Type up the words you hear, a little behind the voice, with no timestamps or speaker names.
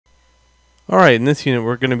Alright, in this unit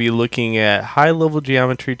we're going to be looking at high-level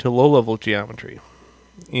geometry to low-level geometry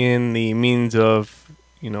in the means of,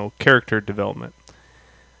 character development.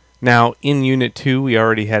 Now, in Unit 2 we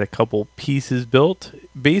already had a couple pieces built.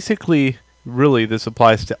 Basically, really this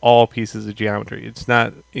applies to all pieces of geometry. It's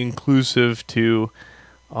not inclusive to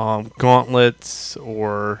gauntlets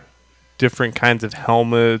or different kinds of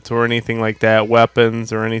helmets or anything like that,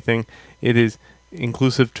 weapons or anything. It is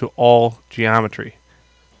inclusive to all geometry.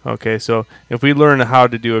 Okay, so if we learn how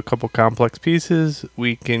to do a couple complex pieces,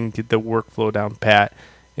 we can get the workflow down pat.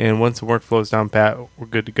 And once the workflow is down pat, we're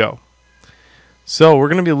good to go. So we're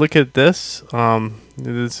going to be looking at this.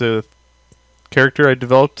 This is a character I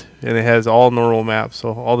developed, and it has all normal maps.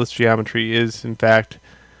 So all this geometry is, in fact,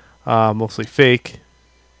 mostly fake.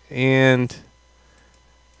 And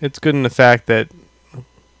it's good in the fact that,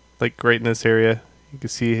 like right in this area, you can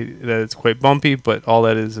see that it's quite bumpy, but all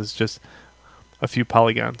that is just a few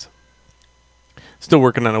polygons. Still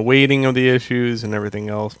working on a weighting of the issues and everything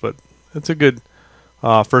else, but it's a good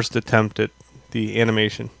first attempt at the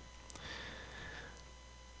animation.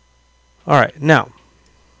 Alright, now,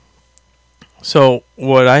 so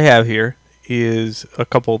what I have here is a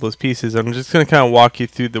couple of those pieces. I'm just going to kind of walk you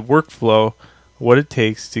through the workflow, what it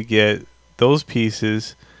takes to get those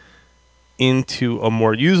pieces into a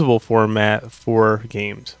more usable format for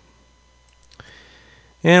games.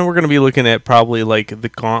 And we're going to be looking at probably like the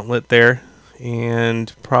gauntlet there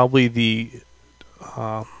and probably the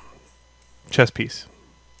chess piece.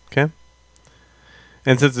 Okay?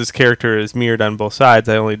 And since this character is mirrored on both sides,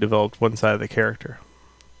 I only developed one side of the character.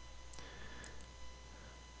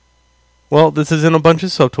 Well, this is in a bunch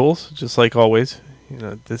of subtools, just like always.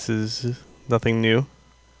 This is nothing new.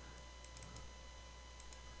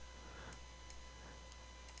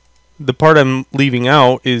 The part I'm leaving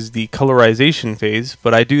out is the colorization phase,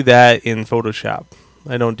 but I do that in Photoshop.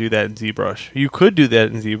 I don't do that in Zbrush. You could do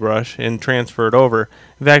that in Zbrush and transfer it over.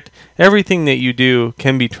 In fact, everything that you do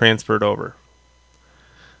can be transferred over.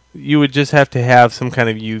 You would just have to have some kind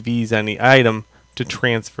of UVs on the item to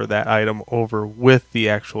transfer that item over with the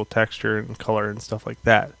actual texture and color and stuff like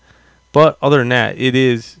that. But other than that, it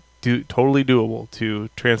is totally doable to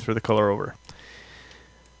transfer the color over.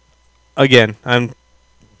 Again, I'm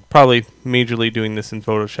probably majorly doing this in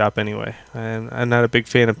Photoshop anyway. And I'm not a big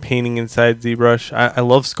fan of painting inside ZBrush. I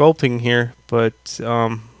love sculpting here, but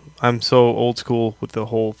I'm so old school with the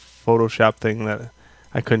whole Photoshop thing that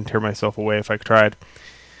I couldn't tear myself away if I tried.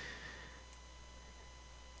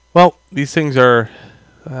 Well, these things are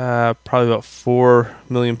probably about 4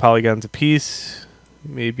 million polygons a piece,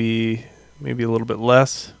 maybe a little bit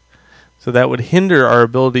less. So that would hinder our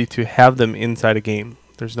ability to have them inside a game.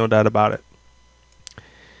 There's no doubt about it.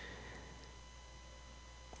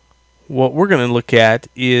 What we're going to look at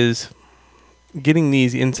is getting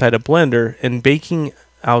these inside a Blender and baking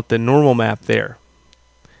out the normal map there.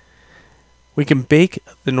 We can bake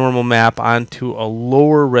the normal map onto a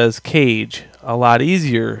lower res cage a lot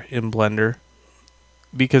easier in Blender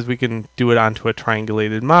because we can do it onto a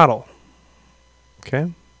triangulated model.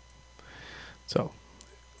 Okay? So,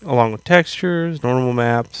 along with textures, normal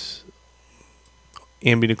maps,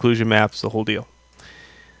 ambient occlusion maps, the whole deal.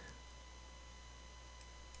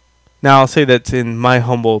 Now, I'll say that's in my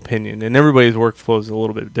humble opinion, and everybody's workflow is a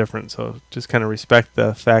little bit different, so just kind of respect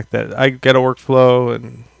the fact that I got a workflow,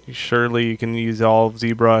 and surely you can use all of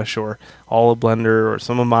ZBrush or all of Blender or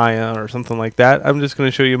some of Maya or something like that. I'm just going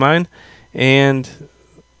to show you mine and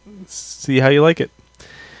see how you like it.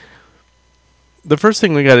 The first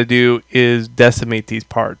thing we got to do is decimate these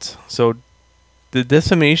parts. So the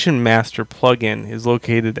Decimation Master plugin is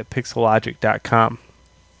located at pixelogic.com.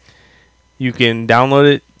 You can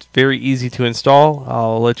download it. It's very easy to install.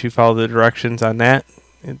 I'll let you follow the directions on that.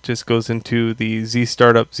 It just goes into the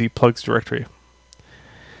ZStartup ZPlugs directory.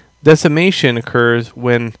 Decimation occurs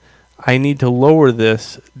when I need to lower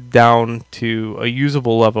this down to a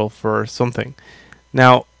usable level for something.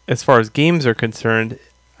 Now, as far as games are concerned,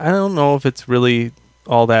 I don't know if it's really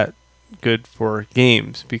all that good for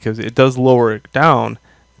games because it does lower it down,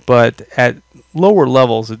 but at lower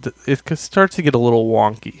levels it starts to get a little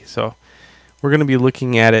wonky. So we're going to be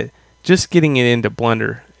looking at it, just getting it into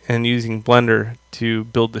Blender and using Blender to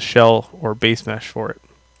build the shell or base mesh for it.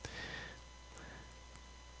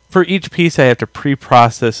 For each piece I have to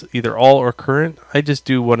pre-process either all or current. I just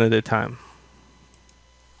do one at a time.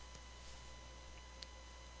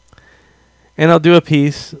 And I'll do a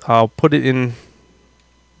piece, I'll put it in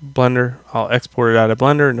Blender, I'll export it out of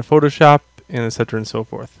Blender into Photoshop, and etc. and so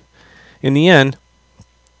forth. In the end,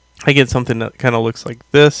 I get something that kind of looks like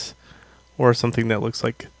this, or something that looks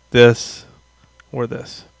like this, or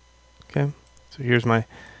this. Okay, so here's my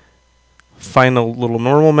final little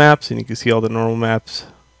normal maps, and you can see all the normal maps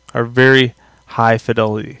are very high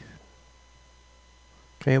fidelity.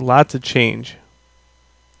 Okay, lots of change.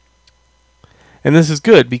 And this is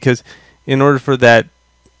good because in order for that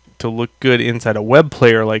to look good inside a web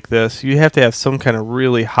player like this, you have to have some kind of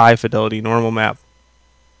really high fidelity normal map,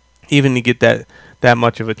 even to get that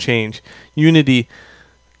much of a change. Unity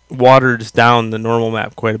waters down the normal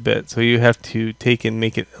map quite a bit, so you have to take and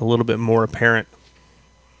make it a little bit more apparent.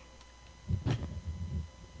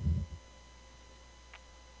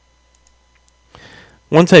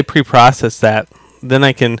 Once I pre-process that, then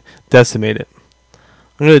I can decimate it.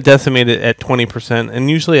 I'm going to decimate it at 20%, and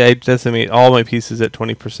usually I decimate all my pieces at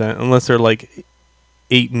 20%, unless they're like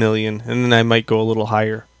 8 million, and then I might go a little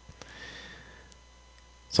higher.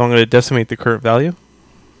 So I'm going to decimate the current value.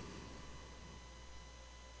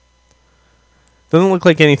 Doesn't look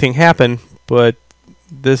like anything happened, but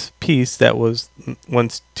this piece that was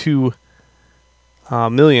once 2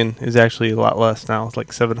 million is actually a lot less now. It's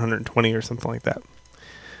like 720 or something like that.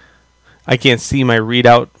 I can't see my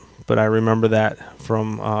readout, but I remember that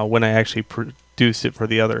from when I actually produced it for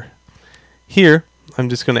the other. Here, I'm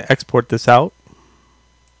just going to export this out.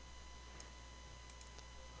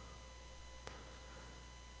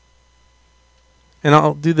 And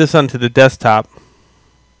I'll do this onto the desktop.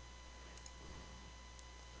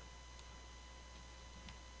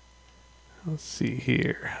 Let's see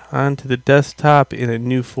here. Onto the desktop in a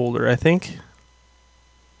new folder, I think.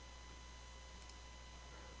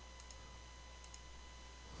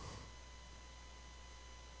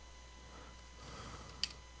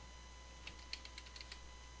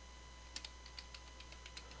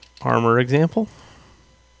 Armor example.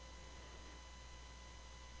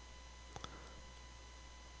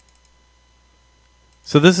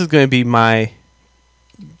 So this is going to be my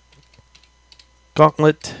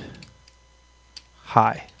gauntlet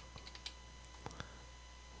high.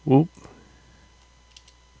 Whoop.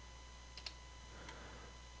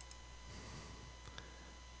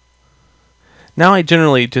 Now I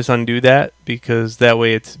generally just undo that because that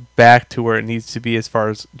way it's back to where it needs to be as far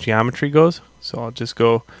as geometry goes. So I'll just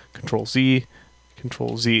go Control Z,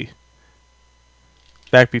 Control Z.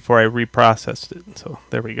 Back before I reprocessed it. So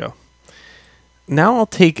there we go. Now I'll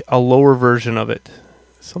take a lower version of it.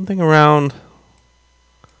 Something around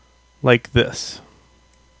like this.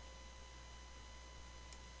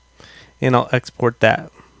 And I'll export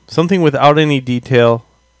that. Something without any detail,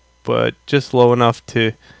 but just low enough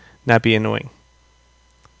to not be annoying.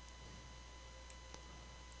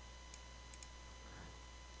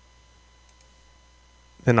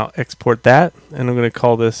 Then I'll export that, and I'm going to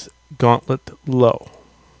call this Gauntlet Low.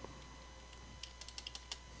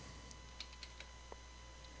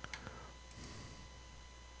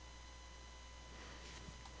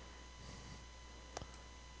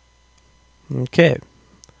 Okay.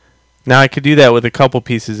 Now I could do that with a couple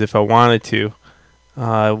pieces if I wanted to.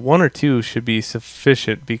 1 or 2 should be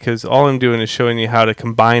sufficient because all I'm doing is showing you how to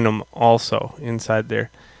combine them also inside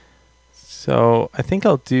there. So I think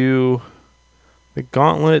I'll do the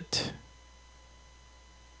gauntlet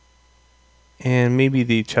and maybe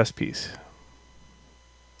the chest piece.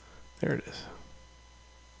 There it is.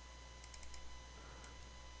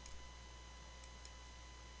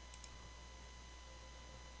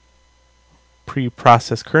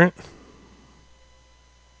 Pre-process current.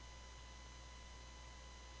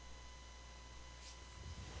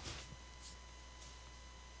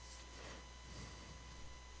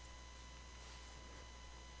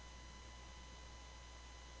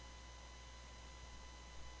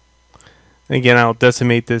 Again, I'll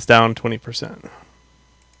decimate this down 20%.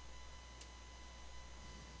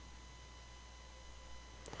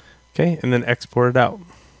 Okay, and then export it out.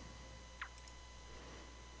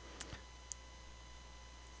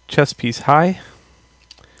 Chest piece high.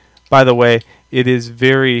 By the way, it is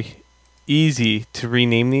very easy to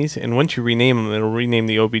rename these, and once you rename them, it'll rename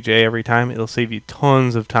the OBJ every time. It'll save you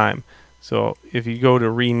tons of time. So if you go to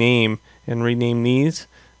rename and rename these,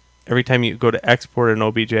 every time you go to export an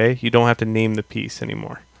OBJ, you don't have to name the piece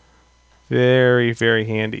anymore. Very, very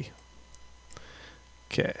handy.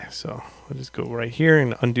 Okay, so I'll just go right here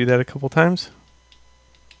and undo that a couple times.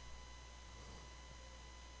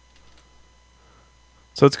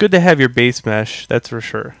 So it's good to have your base mesh, that's for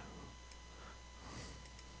sure.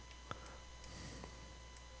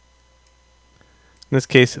 In this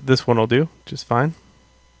case, this one will do just fine.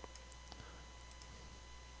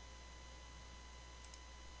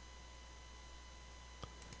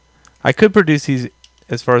 I could produce these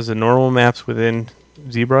as far as the normal maps within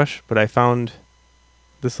Zbrush, but I found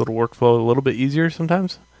this little workflow a little bit easier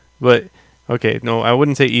sometimes. But Okay, no, I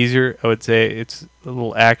wouldn't say easier. I would say it's a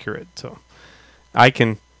little accurate. So I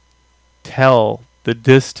can tell the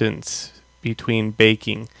distance between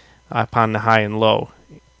baking upon the high and low.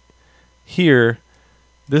 Here,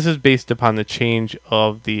 this is based upon the change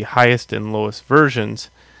of the highest and lowest versions,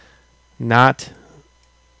 not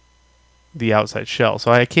the outside shell.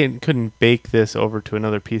 So I couldn't bake this over to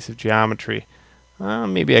another piece of geometry.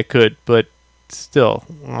 Maybe I could, but still,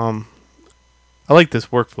 I like this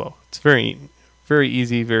workflow. It's very, very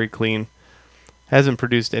easy, very clean. Hasn't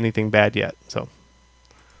produced anything bad yet. So,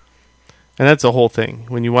 and that's the whole thing.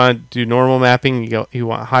 When you want to do normal mapping, you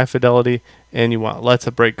want high fidelity, and you want lots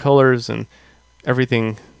of bright colors and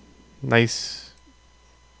everything nice,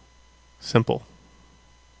 simple.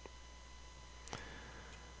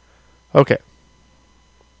 Okay.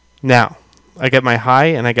 Now, I got my high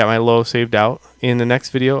and I got my low saved out. In the next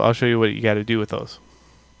video, I'll show you what you got to do with those.